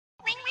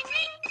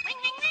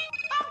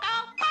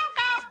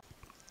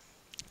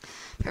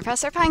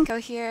ProfessorPineco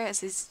here,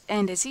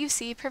 and as you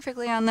see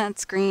perfectly on that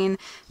screen,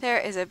 there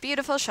is a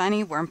beautiful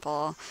shiny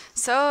Wurmple.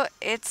 So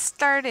it's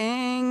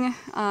starting.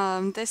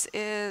 This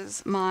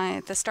is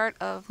the start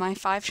of my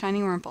 5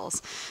 shiny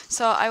Wurmples.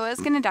 So I was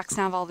going to dex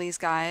nav all these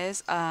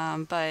guys,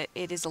 but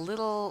it is a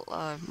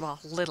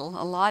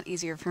lot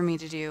easier for me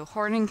to do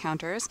horde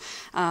encounters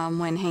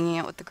when hanging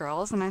out with the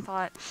girls, and I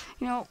thought,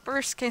 you know,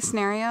 worst case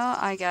scenario,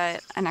 I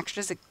get an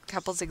extra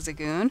couple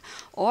Zigzagoon,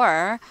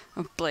 or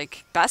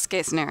like best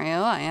case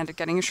scenario, I end up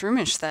getting a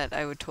Shroomish that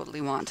I would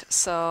totally want.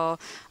 So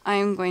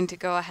I'm going to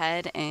go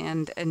ahead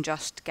and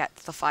just get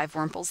the 5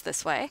 Wurmples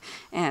this way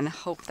and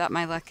hope that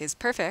my luck is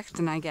perfect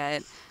and I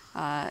get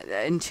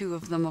and 2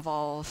 of them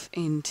evolve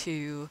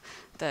into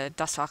the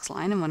Dustox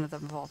line and 1 of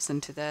them evolves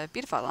into the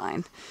Beautify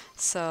line.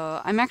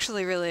 So I'm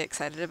actually really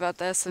excited about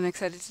this. I'm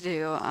excited to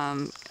do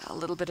a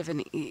little bit of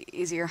an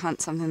easier hunt,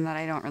 something that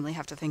I don't really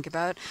have to think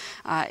about.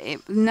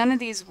 None of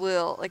these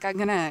will, like, I'm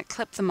gonna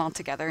clip them all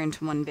together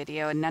into one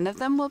video, and none of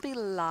them will be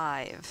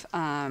live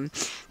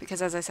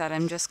because, as I said,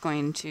 I'm just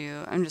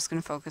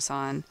gonna focus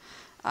on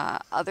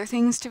other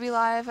things to be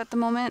live at the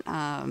moment,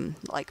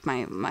 like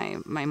my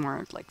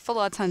more like full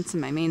odds hunts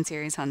and my main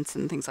series hunts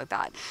and things like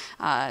that.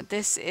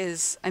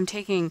 I'm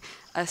taking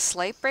a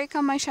slight break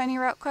on my shiny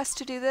route quest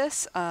to do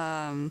this.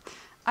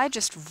 I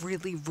just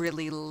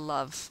really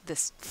love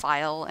this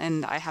file,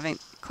 and I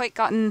haven't quite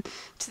gotten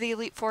to the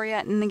Elite Four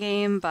yet in the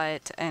game,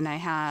 and I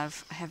have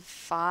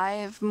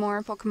 5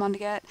 more Pokemon to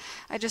get.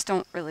 I just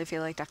don't really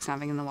feel like dex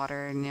navving in the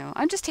water, and you know,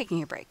 I'm just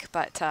taking a break.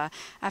 But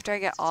after I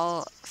get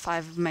all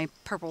 5 of my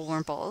purple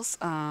Wurmples,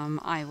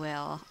 I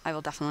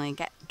will definitely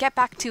get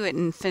back to it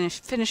and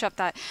finish up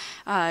that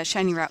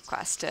shiny route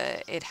quest.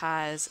 It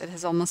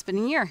has almost been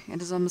a year. It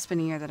has almost been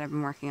a year that I've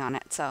been working on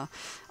it. So,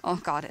 oh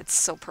god, it's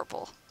so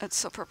purple. It's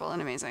so purple and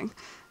amazing.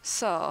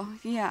 So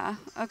yeah,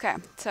 okay.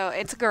 So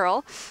it's a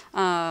girl.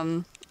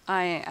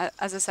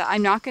 As I said,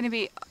 I'm not going to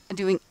be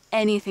doing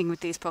anything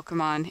with these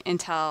Pokemon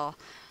until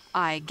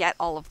I get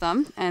all of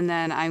them, and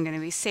then I'm going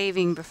to be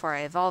saving before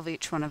I evolve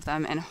each one of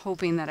them and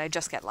hoping that I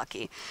just get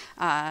lucky.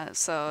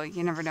 So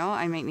you never know,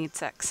 I might need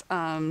 6.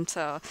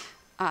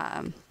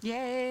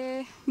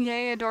 Yay,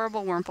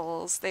 adorable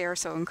Wurmples. They are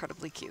so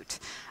incredibly cute.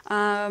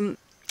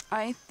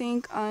 I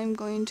think I'm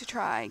going to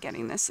try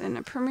getting this in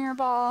a Premier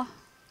Ball.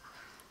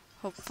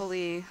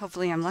 Hopefully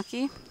I'm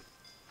lucky,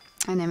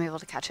 and I'm able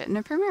to catch it in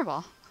a Premier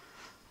Ball.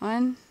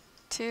 1,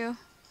 2,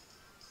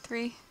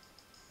 3.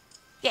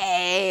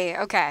 Yay!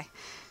 Okay.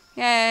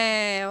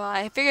 Yay! Well,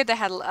 I figured they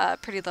had a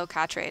pretty low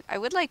catch rate. I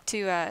would like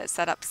to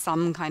set up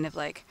some kind of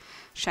like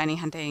shiny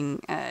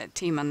hunting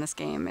team on this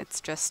game.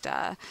 It's just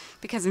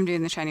because I'm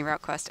doing the shiny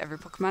route quest, every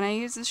Pokemon I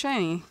use is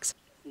shiny.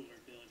 Oh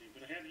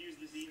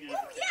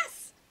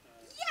yes!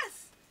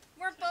 Yes!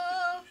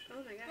 Wurmple!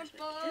 Oh my gosh.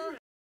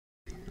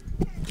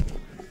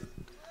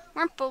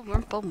 Wurmple!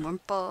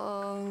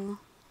 Wurmple.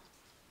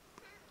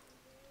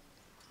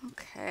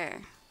 Okay.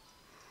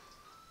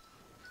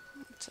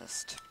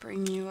 Just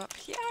bring you up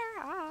here.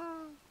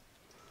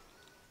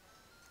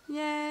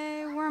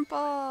 Yay,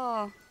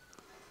 Wurmple.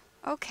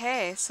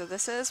 Okay, so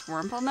this is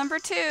Wurmple number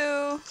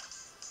 2.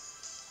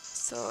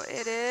 So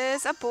it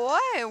is a boy.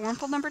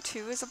 Wurmple number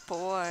 2 is a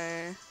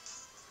boy.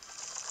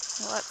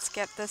 Let's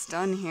get this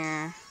done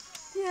here.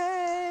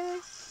 Yay.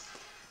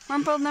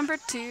 Wurmple number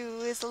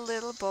 2 is a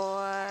little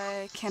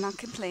boy. Cannot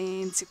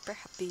complain. Super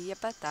happy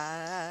about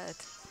that.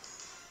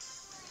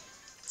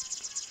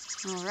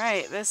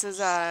 Alright, this is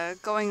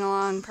going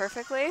along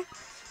perfectly.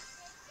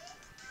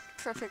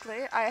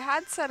 I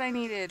had said I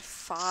needed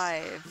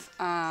 5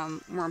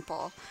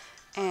 Wurmple,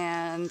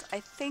 and I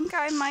think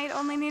I might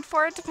only need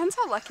 4. It depends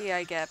how lucky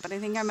I get, but I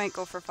think I might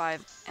go for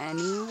 5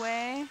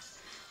 anyway.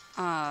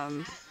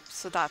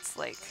 So that's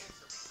like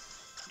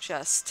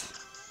just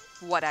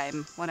what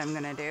I'm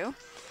gonna do.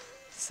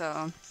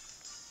 So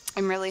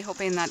I'm really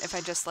hoping that if I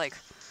just like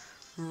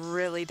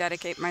really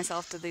dedicate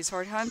myself to these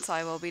horde hunts,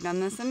 I will be done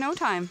this in no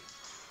time.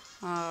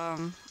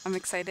 I'm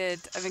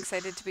excited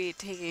to be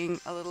taking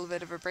a little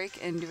bit of a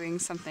break and doing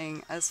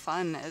something as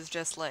fun as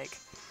just like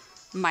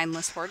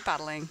mindless horde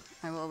battling.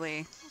 I will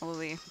be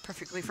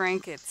perfectly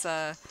frank. It's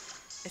so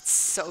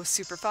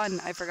super fun.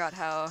 I forgot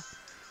how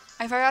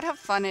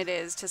fun it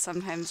is to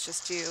sometimes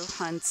just do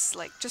hunts,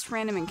 like just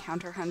random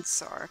encounter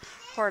hunts or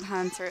horde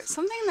hunts or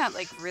something that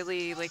like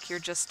really like you're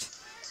just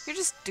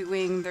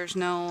doing. There's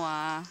no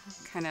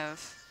kind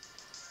of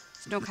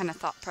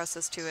thought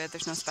process to it.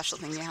 There's no special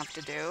thing you have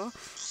to do.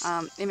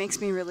 It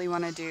makes me really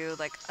want to do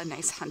like a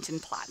nice hunt in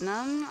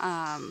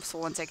Platinum. So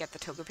once I get the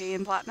Togepi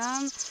in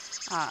Platinum,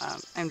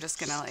 I'm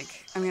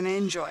gonna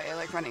enjoy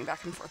like running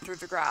back and forth through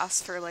the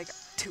grass for like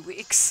 2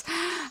 weeks.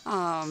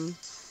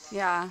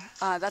 Yeah,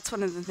 that's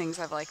one of the things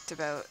I've liked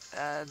about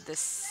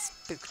this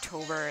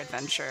Spooktober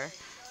adventure,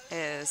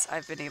 is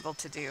I've been able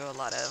to do a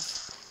lot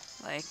of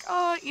like,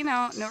 oh, you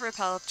know, no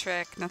repel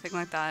trick, nothing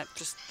like that.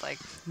 Just like,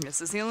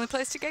 this is the only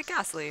place to get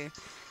Ghastly.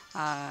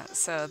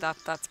 So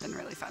that's been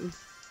really fun.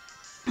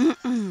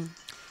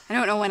 I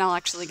don't know when I'll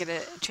actually get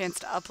a chance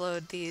to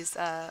upload these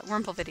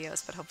Wurmple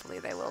videos, but hopefully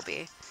they will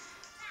be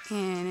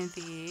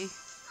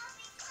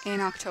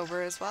in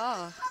October as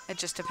well. It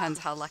just depends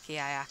how lucky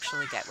I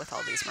actually get with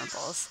all these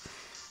Wurmples.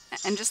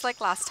 And just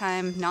like last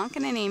time, not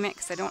going to name it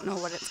because I don't know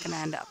what it's going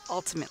to end up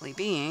ultimately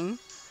being.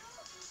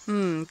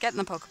 Getting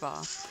the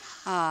Pokeball.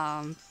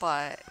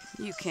 But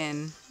you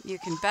can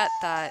bet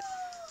that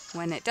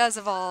when it does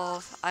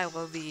evolve, I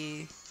will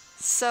be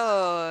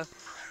so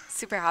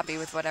super happy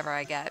with whatever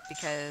I get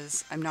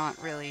because I'm not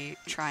really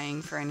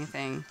trying for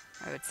anything,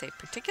 I would say,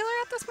 particular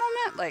at this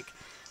moment. Like,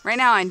 right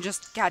now I'm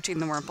just catching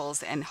the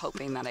Wurmples and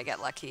hoping that I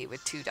get lucky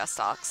with 2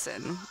 Dustox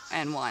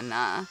and one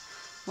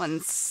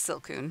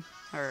Silcoon,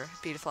 or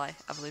Beautiful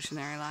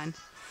Evolutionary line.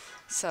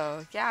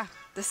 So yeah,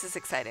 this is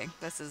exciting.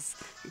 This is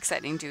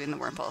exciting doing the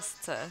Wurmples.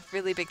 It's a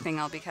really big thing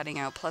I'll be cutting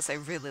out. Plus, I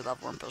really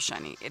love Wurmple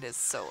Shiny. It is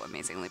so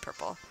amazingly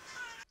purple.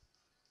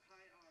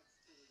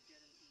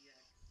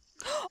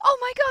 Oh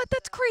my god,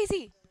 that's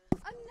crazy!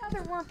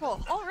 Another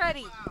Wurmple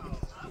already!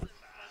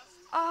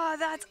 Oh,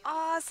 that's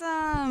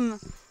awesome!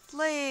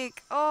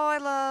 Like, oh, I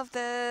love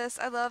this.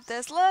 I love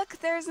this. Look,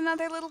 there's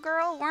another little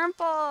girl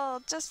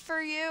Wurmple just for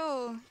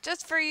you.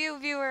 Just for you,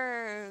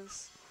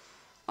 viewers.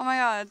 Oh my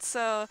god,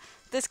 so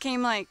this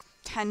came like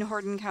 10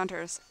 horde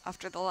encounters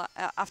after the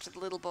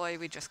little boy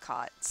we just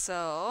caught.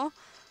 So,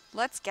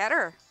 let's get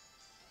her.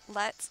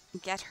 Let's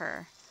get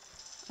her.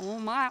 Oh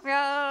my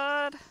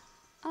god.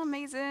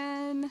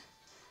 Amazing.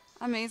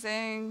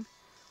 Amazing.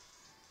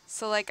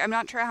 So like, I'm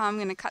not sure how I'm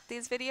going to cut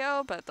these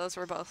video, but those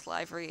were both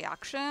live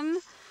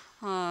reaction.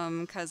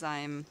 Cause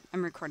I'm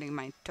recording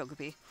my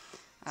Togepi.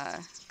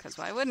 Cause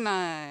why wouldn't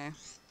I?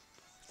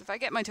 If I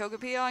get my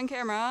Togepi on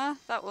camera,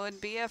 that would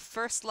be a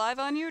first live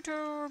on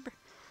YouTube.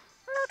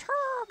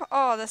 YouTube.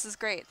 Oh, this is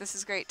great. This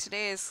is great.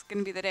 Today is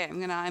gonna be the day.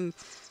 I'm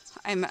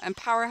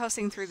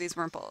powerhousing through these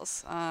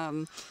Wurmples.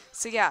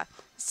 So yeah.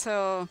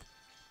 So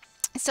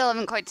I still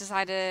haven't quite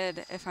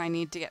decided if I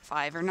need to get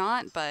 5 or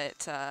not,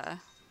 but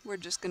we're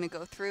just gonna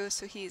go through.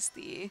 So he's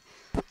the.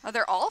 Oh,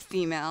 they're all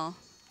female.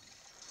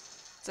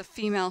 It's a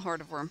female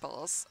horde of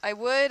Wurmples. I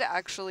would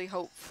actually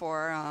hope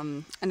for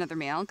another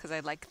male because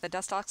I'd like the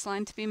Dustox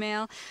line to be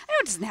male. I know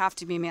it doesn't have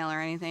to be male or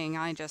anything.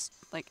 I just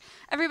like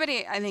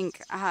everybody. I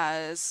think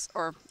has,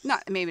 or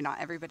not, maybe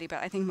not everybody, but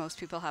I think most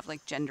people have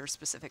like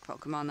gender-specific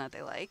Pokemon that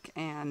they like.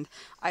 And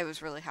I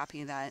was really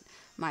happy that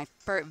my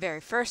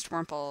very first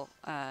Wurmple,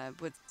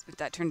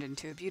 that turned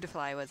into a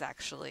Beautifly, was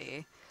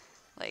actually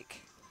a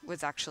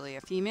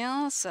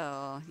female.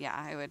 So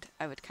yeah,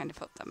 I would kind of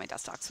hope that my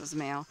Dustox was a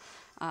male.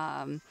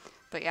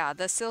 But yeah,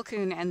 the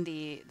Silcoon and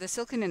the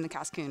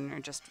Cascoon are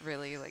just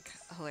really like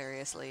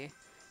hilariously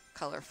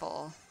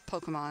colorful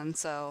Pokemon.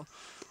 So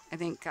I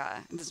think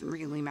it doesn't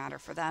really matter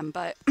for them.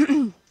 But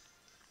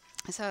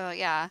so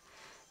yeah,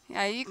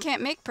 you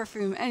can't make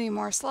perfume any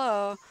more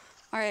slow.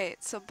 All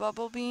right, so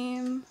Bubble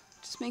Beam.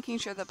 Just making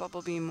sure that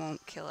Bubble Beam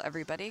won't kill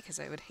everybody because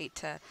I would hate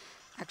to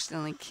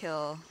accidentally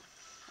kill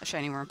a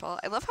shiny Wurmple.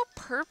 I love how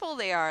purple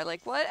they are.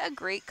 Like, what a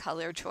great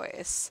color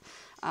choice.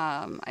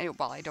 I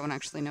don't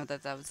actually know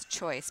that was a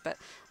choice, but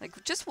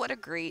like, just what a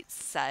great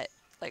set,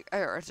 like,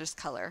 or just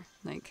color,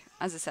 like,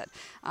 as I said.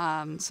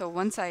 So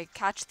once I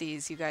catch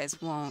these, you guys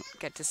won't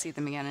get to see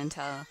them again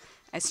until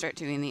I start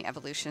doing the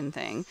evolution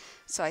thing.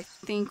 So I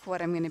think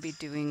what I'm going to be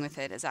doing with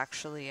it is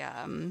actually, so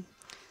I'm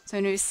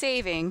going to be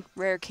saving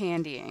rare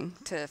candying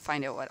to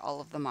find out what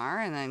all of them are,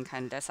 and then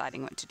kind of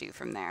deciding what to do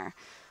from there.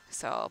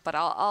 So, but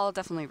I'll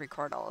definitely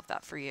record all of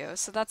that for you.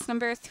 So that's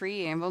number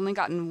 3. I've only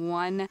gotten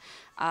one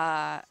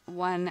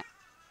Pupcoon,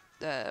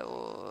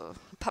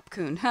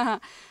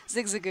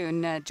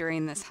 Zigzagoon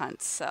during this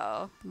hunt.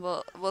 So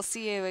we'll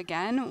see you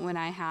again when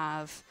I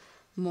have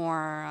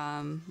more,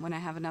 when I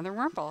have another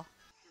Wurmple.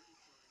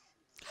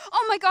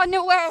 Oh my god,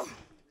 no way!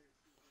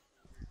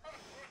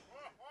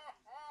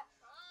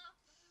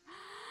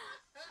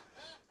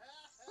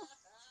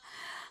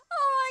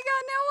 Oh my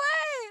god, no way!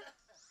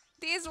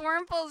 These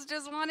Wurmples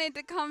just wanted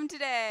to come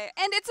today.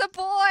 And it's a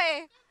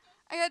boy!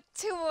 I got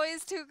 2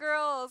 boys, 2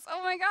 girls.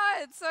 Oh my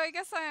god, so I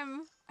guess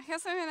I'm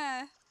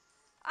gonna...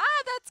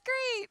 Ah, that's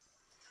great!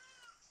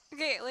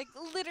 Okay, like,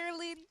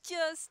 literally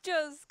just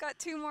got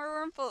 2 more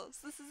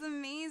Wurmples. This is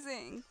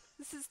amazing.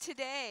 This is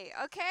today.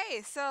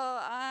 Okay, so,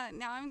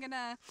 now I'm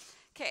gonna...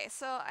 Okay,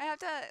 so I have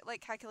to,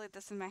 like, calculate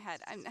this in my head.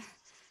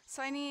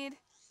 So I need...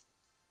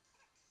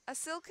 a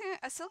Wurmple,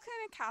 a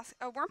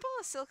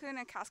Silcoon,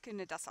 a Cascoon,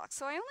 and a Dustox.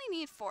 So I only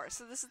need 4,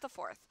 so this is the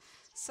 4th.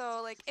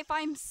 So, like, if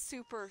I'm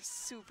super,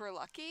 super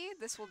lucky,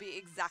 this will be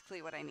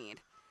exactly what I need.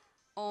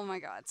 Oh my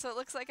god. So it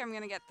looks like I'm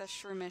gonna get the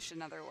Shroomish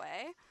another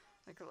way.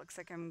 Like, it looks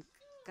like I'm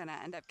gonna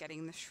end up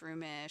getting the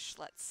Shroomish,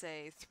 let's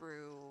say,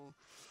 through,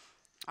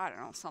 I don't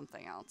know,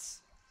 something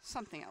else.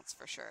 Something else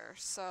for sure.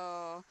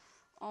 So,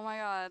 oh my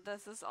god,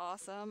 this is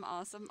awesome,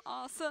 awesome,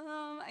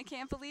 awesome. I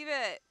can't believe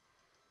it.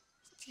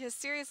 Because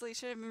seriously,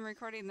 should have been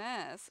recording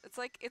this. It's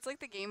like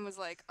the game was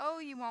like, oh,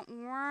 you want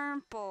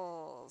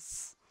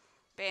Wurmples.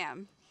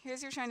 Bam.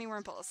 Here's your shiny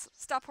Wurmples.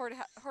 Stop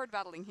horde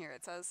battling here,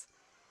 it says.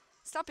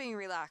 Stop being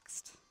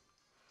relaxed.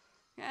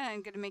 Yeah,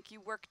 I'm gonna make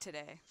you work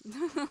today.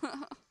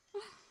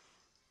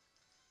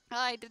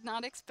 I did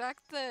not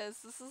expect this.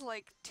 This is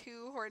like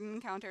 2 horde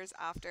encounters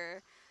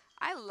after.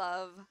 I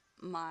love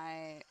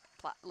my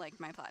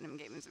my platinum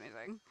game is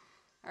amazing.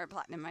 Or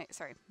platinum,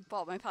 sorry.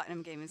 Well, my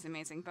platinum game is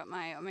amazing, but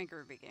my Omega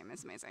Ruby game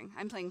is amazing.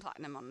 I'm playing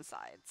platinum on the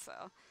side,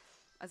 so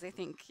as I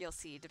think you'll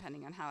see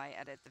depending on how I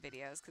edit the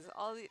videos, because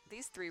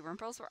these 3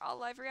 Wurmples were all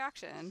live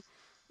reaction,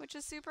 which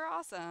is super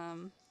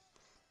awesome.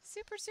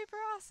 Super, super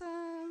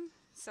awesome.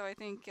 So I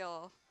think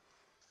I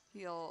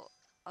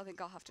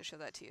think I'll have to show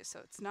that to you. So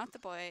it's not the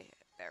boy,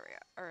 there we go,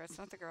 or it's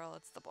not the girl,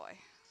 it's the boy.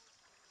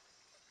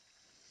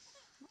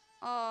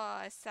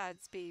 Oh, sad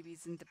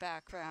babies in the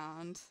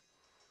background.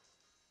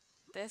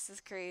 This is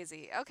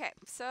crazy. Okay,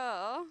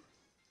 so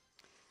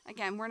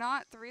again,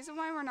 the reason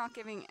why we're not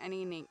giving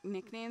any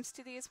nicknames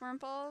to these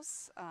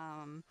Wurmples,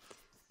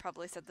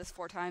 probably said this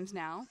 4 times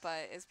now,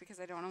 but is because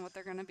I don't know what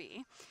they're going to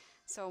be.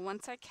 So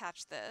once I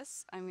catch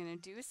this, I'm going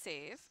to do a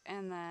save,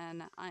 and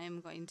then I'm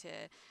going to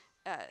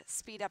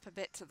speed up a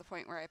bit to the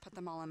point where I put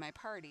them all in my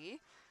party,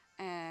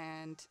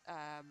 and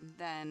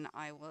then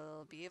I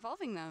will be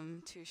evolving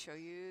them to show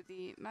you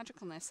the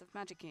magicalness of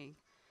magicking.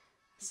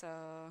 So,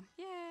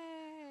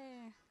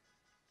 yay!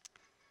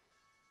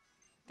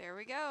 There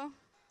we go.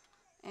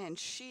 And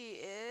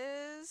she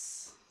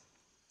is...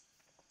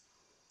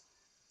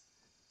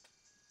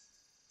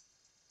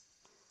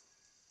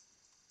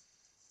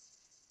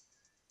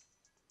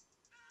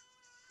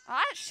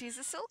 Ah, she's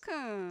a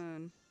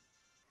Silcoon!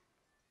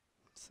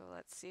 So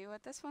let's see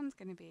what this one's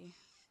going to be.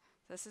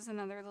 This is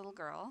another little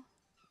girl.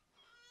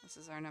 This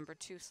is our number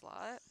 2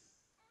 slot.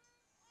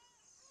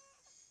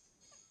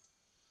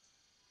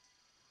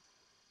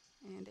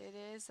 And it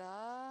is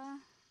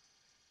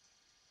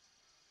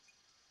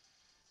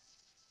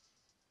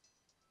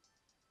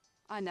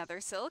another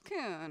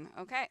Silcoon.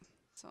 Okay,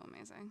 so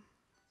amazing.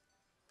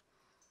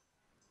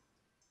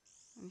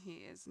 And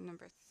he is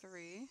number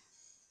 3.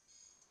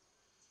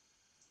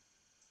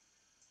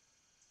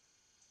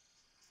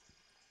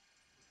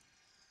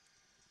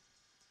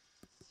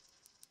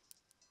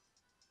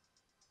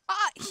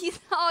 Ah,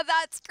 oh,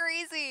 that's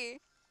crazy.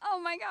 Oh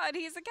my god,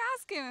 he's a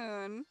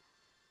Cascoon.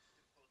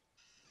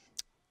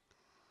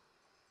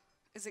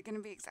 Is it going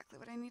to be exactly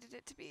what I needed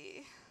it to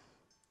be?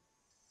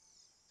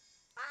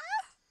 Ah!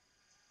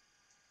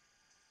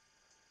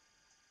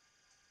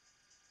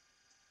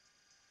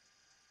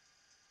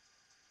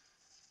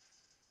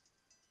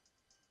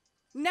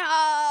 No!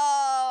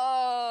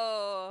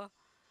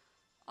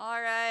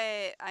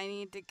 Alright, I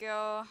need to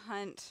go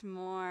hunt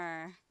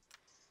more.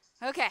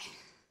 Okay.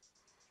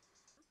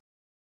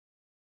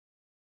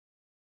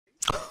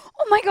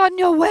 Oh my god,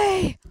 no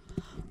way!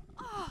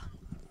 Oh,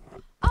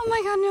 oh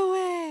my god, no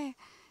way!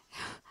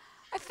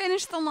 I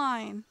finished the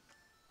line.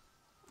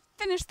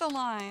 Finished the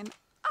line.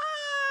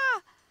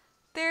 Ah!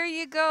 There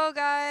you go,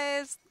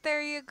 guys.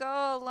 There you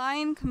go.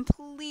 Line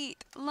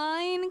complete.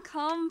 Line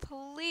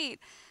complete.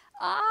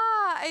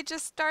 Ah! I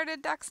just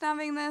started duck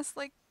snapping this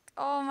like,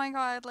 oh my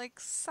god, like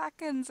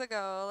seconds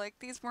ago. Like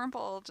these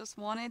Wurmple just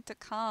wanted to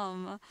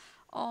come.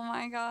 Oh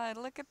my god,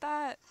 look at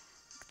that.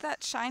 Look at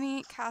that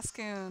shiny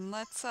Cascoon.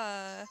 Let's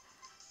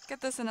get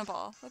this in a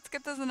ball. Let's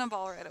get this in a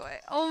ball right away.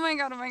 Oh my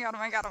god, oh my god, oh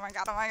my god, oh my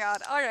god, oh my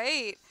god.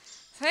 Alright.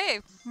 So hey,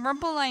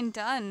 Wurmple line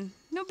done.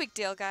 No big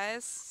deal,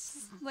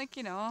 guys. Like,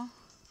 you know,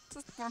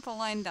 just Wurmple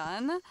line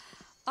done.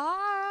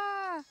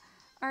 Ah!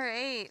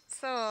 Alright,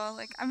 so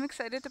like I'm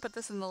excited to put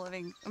this in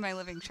my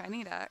living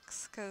shiny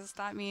decks, because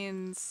that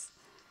means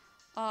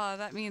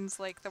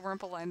like the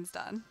Wurmple line's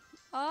done.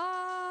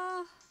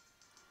 Ah!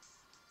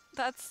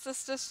 That's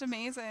just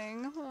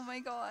amazing. Oh my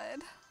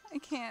god. I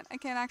can't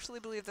actually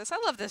believe this. I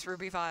love this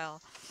Ruby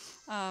file.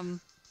 I'm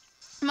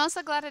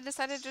also glad I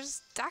decided to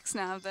just dex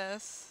nav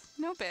this.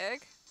 No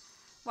big.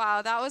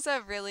 Wow, that was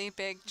a really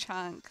big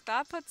chunk.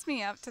 That puts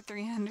me up to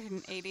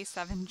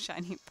 387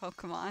 shiny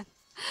Pokemon.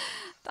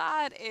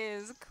 That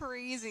is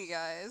crazy,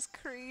 guys.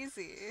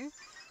 Crazy.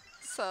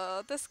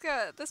 So this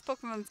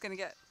Pokemon's gonna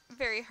get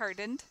very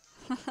hardened.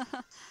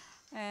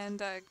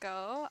 And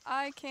go.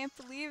 I can't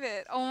believe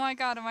it. Oh my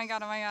god, oh my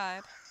god, oh my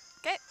god.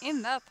 Get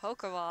in the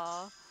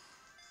Pokeball.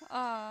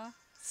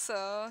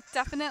 So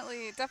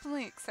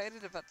definitely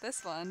excited about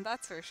this one,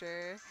 that's for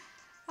sure.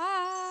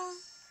 Ah.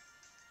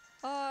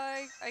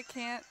 Oh, I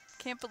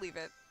can't believe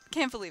it.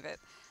 Can't believe it.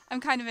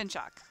 I'm kind of in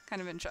shock.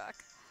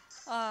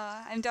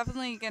 I'm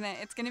definitely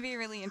it's gonna be a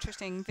really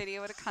interesting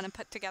video to kind of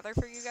put together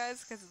for you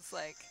guys, because it's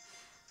like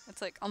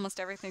almost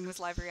everything was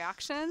live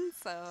reaction,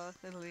 so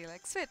it'll be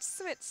like switch,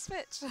 switch,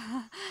 switch.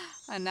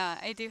 And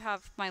I do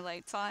have my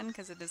lights on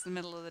because it is the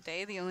middle of the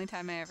day. The only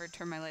time I ever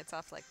turn my lights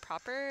off like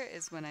proper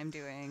is when I'm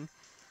doing,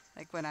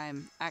 like when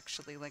I'm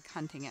actually like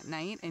hunting at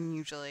night, and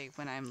usually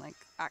when I'm like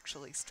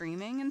actually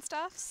streaming and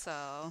stuff.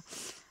 So,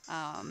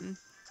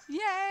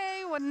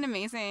 yay! What an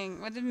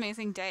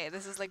amazing day.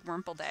 This is like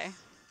Wurmple Day.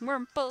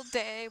 Wurmple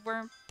Day,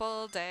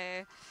 Wurmple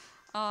Day.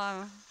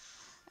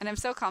 And I'm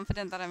so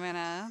confident that I'm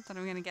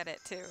gonna get it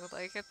too.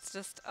 Like it's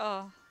just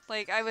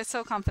like I was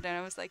so confident.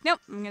 I was like, nope,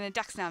 I'm gonna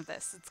dex nav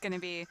this. It's gonna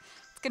be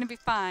gonna be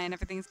fine.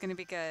 Everything's gonna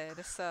be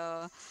good.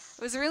 So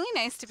it was really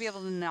nice to be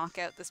able to knock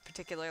out this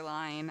particular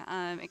line.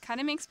 It kind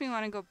of makes me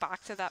want to go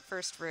back to that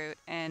first route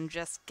and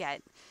just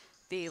get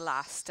the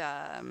last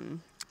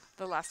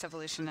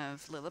evolution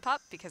of Lillipup,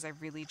 because I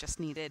really just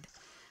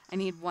I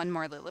need one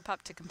more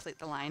Lillipup to complete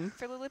the line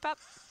for Lillipup.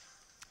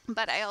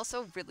 But I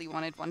also really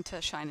wanted one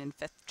to shine in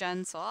 5th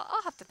gen, so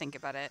I'll have to think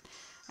about it.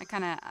 I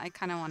kind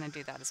of want to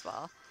do that as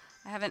well.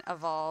 I haven't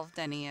evolved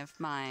any of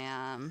my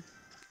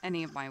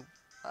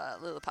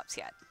Lillipups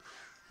yet.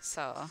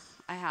 So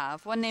I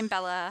have one named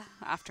Bella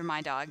after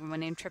my dog, and one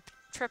named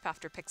Trip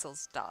after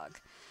Pixel's dog.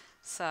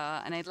 So,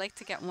 and I'd like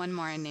to get one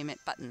more and name it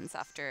Buttons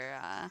after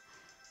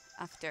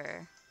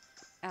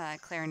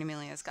Claire and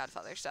Amelia's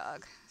godfather's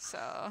dog.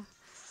 So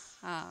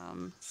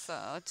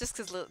just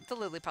because the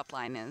Lillipup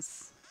line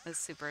is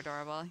super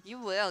adorable. You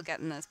will get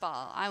in this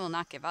ball. I will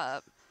not give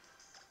up.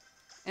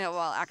 You know,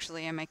 well,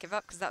 actually, I might give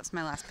up because that was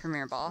my last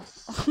Premier Ball.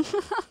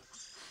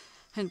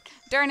 And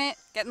darn it,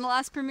 getting the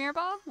last Premier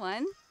Ball.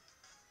 1,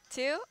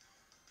 2,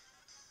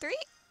 3.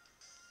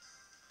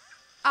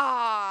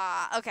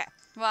 Ah, okay.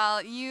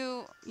 Well,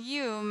 you,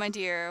 my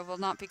dear, will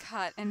not be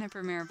caught in a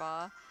Premier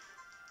Ball.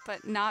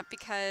 But not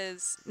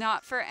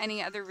for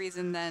any other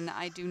reason than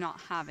I do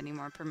not have any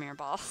more Premier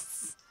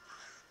Balls.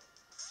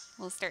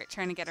 We'll start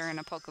trying to get her in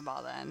a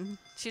Pokeball then.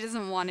 She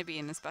doesn't want to be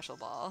in a special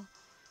ball.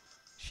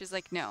 She's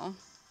like, no,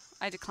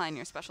 I decline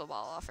your special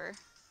ball offer.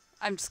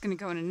 I'm just going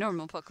to go in a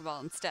normal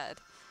Pokeball instead.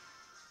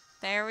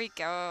 There we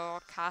go.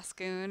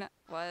 Cascoon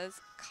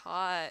was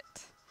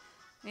caught.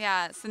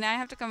 Yeah, so now I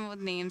have to come up with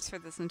names for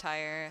this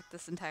entire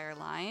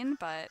line,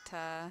 but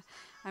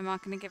I'm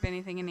not going to give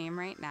anything a name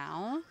right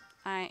now.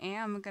 I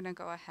am going to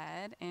go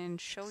ahead and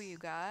show you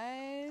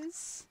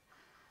guys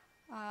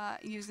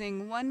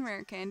using one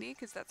rare candy,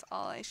 because that's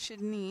all I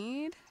should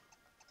need.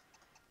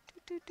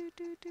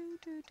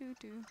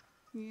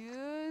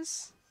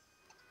 Use.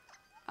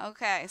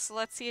 Okay, so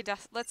let's see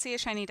a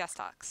shiny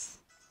Dustox.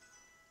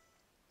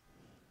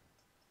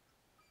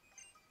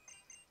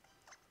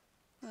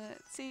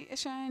 Let's see a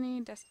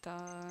shiny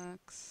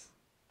Dustox.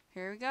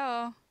 Here we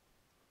go.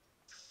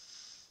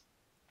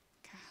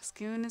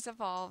 Cascoon is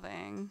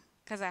evolving,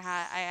 because I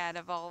had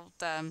evolved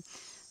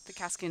the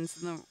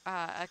Cascoons and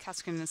a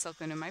Cascoon and a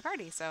Silcoon in my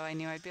party, so I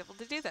knew I'd be able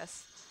to do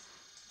this.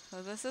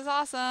 So this is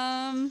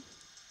awesome.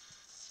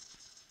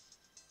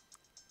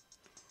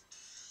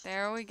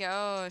 There we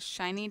go,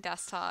 shiny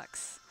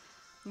Dustox.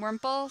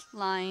 Wurmple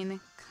line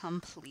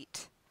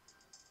complete.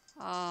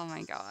 Oh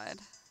my god.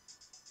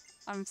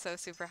 I'm so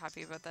super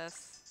happy about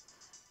this.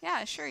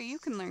 Yeah, sure, you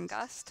can learn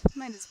Gust.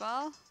 Might as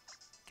well. You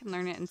can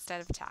learn it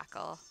instead of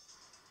Tackle.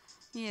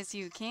 Yes,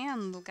 you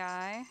can, little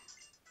guy.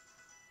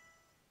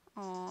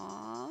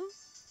 Aww.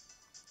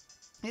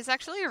 He's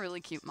actually a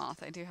really cute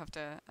moth, I do have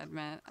to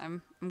admit.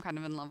 I'm kind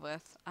of in love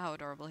with how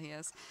adorable he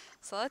is.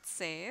 So let's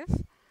save.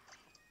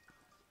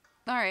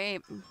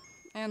 Alright.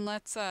 And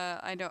let's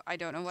I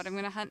don't know what I'm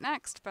gonna hunt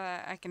next,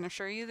 but I can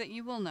assure you that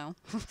you will know.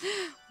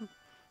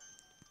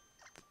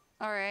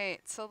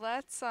 Alright, so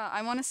let's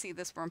I wanna see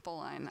this Wurmple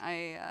line.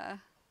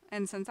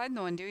 And since I'm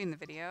the one doing the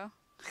video,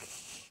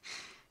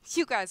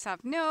 you guys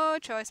have no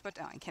choice but...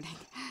 No, I'm kidding.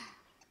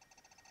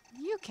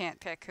 You can't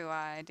pick who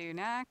I do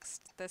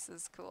next. This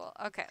is cool.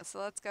 Okay, so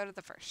let's go to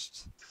the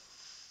first.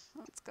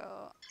 Let's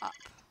go up.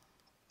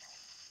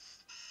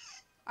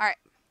 Alright,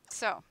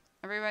 so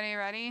everybody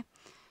ready?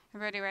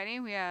 Everybody ready?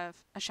 We have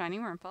a shiny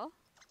Wurmple.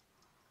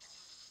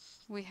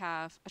 We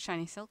have a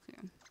shiny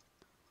Silcoon.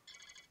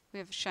 We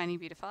have a shiny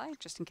Beautifly,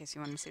 just in case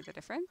you want to see the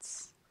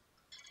difference.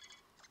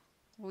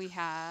 We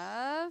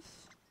have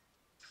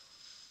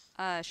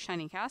a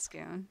shiny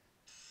Cascoon.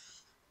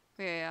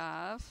 We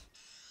have...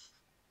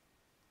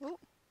 Oh.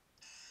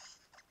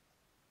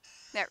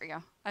 There we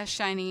go. A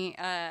shiny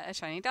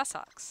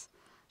Dustox.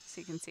 So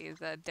you can see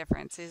the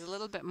difference. He's a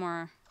little bit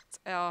more...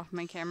 Oh,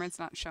 my camera's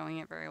not showing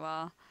it very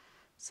well.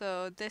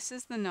 So this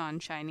is the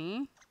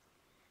non-shiny.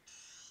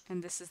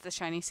 And this is the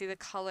shiny. See, the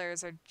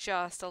colors are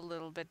just a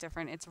little bit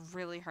different. It's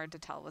really hard to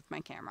tell with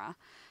my camera.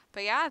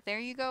 But yeah, there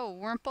you go.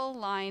 Wurmple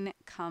line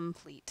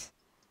complete.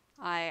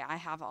 I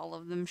have all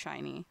of them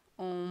shiny.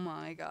 Oh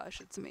my gosh,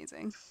 it's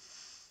amazing.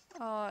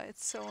 Oh,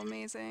 it's so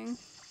amazing.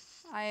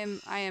 I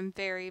am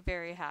very,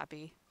 very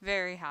happy.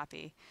 Very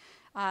happy.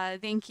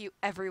 Thank you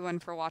everyone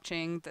for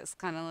watching this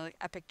kind of like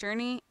epic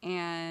journey,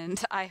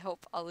 and I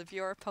hope all of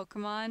your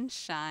Pokemon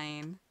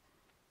shine.